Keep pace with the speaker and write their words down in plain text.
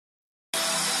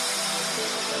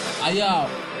Ayo,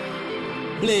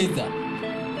 Blazer.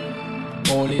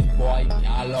 Police boy,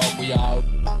 can't love we out.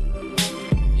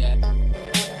 Yeah.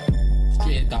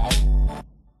 Straight out.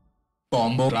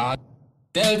 Combo class.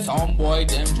 Tell some boy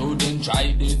them shouldn't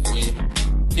try this way.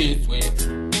 This way.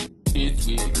 This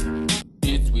way.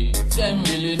 This way. Them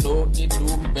really know it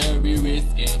look very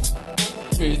risky.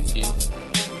 Risky.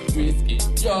 Risky.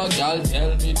 Your girl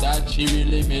tell me that she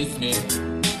really miss me.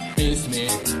 Miss me.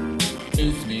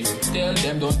 Miss me. Tell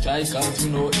them don't try cause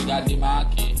you know you got the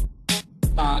market.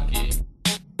 Market.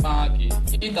 Market.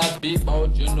 It has big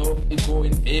bout, you know, it's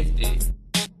going 50.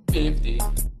 50.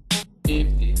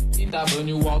 50. It a burn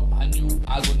you up and you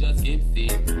I go just skip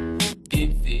it.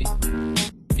 Skip it.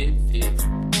 Skip it.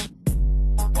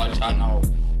 Watch out now.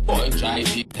 Boy try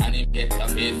it and him get a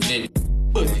face it.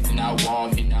 Put it in a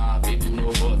warm in a bit, you know,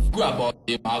 bust. Grab up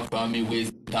the mark from me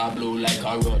waist, blow like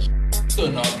a rush.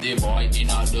 Turn up the boy in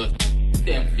a dust.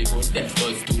 Them people text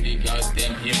us to the girls,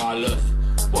 them him a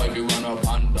lust. Boy we run up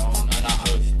and down and a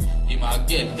hush. Him a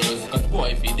get dust, cause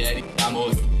boy fi dead it a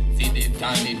must. See the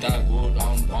time it a go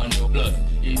down on your plus.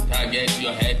 It a get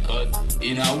your head cut.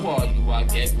 In a war you a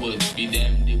get worse. Be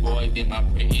them the boy them a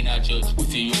pray in a church.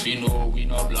 Pussy you fi know we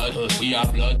no blood hurt. We a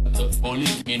blood hurt.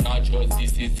 Police me not trust.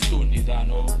 This is soon is a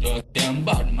no just. Them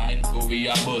bad mind so we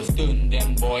a bust. Turn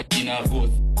them boy in a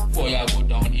ghost. Boy a go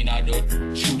down in a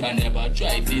dirt. Shoulda never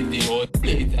tried this the horse.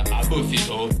 Blazer a bust it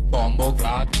out. Bombo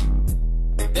clock.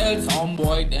 Tell some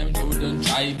boy them shouldn't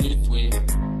try this way.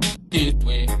 This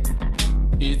way.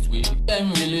 This way.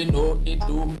 Them really know it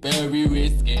too very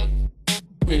risky.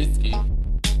 Risky.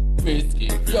 Risky.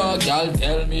 Your girl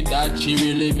tell me that she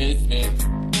really miss me.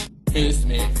 Miss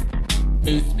me.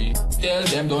 Miss me. Tell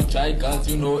them don't try cause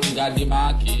you know it got the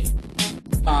market.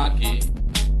 Market.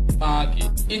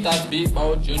 Market. It has big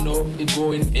bout, you know it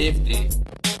going 50.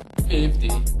 50.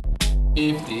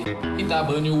 50. It a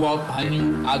burn you up and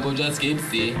you I go just skip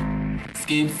say.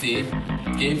 Skip say.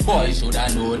 Skip boy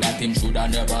shoulda know that him shoulda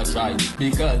never try.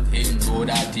 Because him know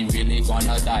that he really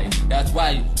gonna die. That's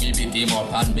why we beat him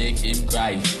up and make him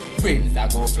cry. Friends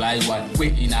that go fly one way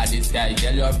in the sky.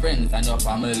 Tell your friends and your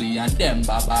family and them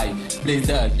bye bye.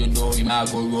 Blazer you know him a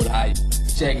go roll high.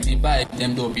 Check the vibe,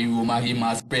 them dopey rumor he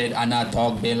must spread and I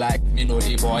talk they like me know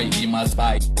the boy he must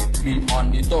spy. Me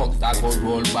on the dogs that go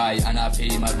roll by and I pay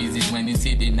him a visit when he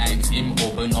see the night him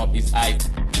open up his eyes.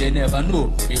 They never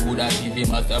know we woulda give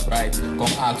him a surprise. Come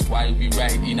ask why we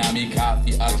ride in a me car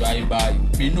fi a drive by.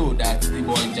 We know that the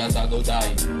boy just a go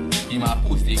die. Him a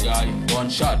pussy guy,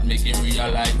 gunshot make him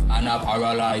realize and a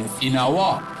paralyze. In a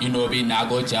war, you know we nah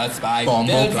go just spy.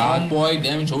 Tell some boy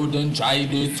them shouldn't try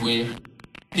this way.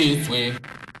 This way,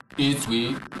 this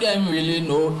way, them really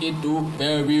know it too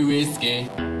very risky.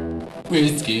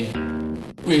 Risky,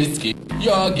 risky.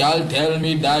 Your girl tell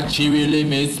me that she really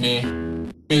miss me.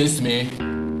 Miss me,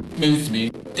 miss me.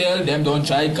 Tell them don't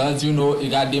try cause you know it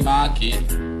got the market.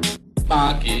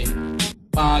 Market,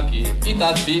 market. It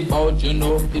has big bout, you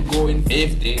know it going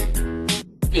 50.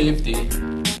 50,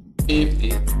 50.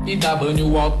 It a burn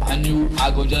you up and you I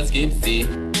go just skip say.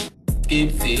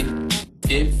 Skip say,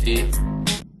 skip say.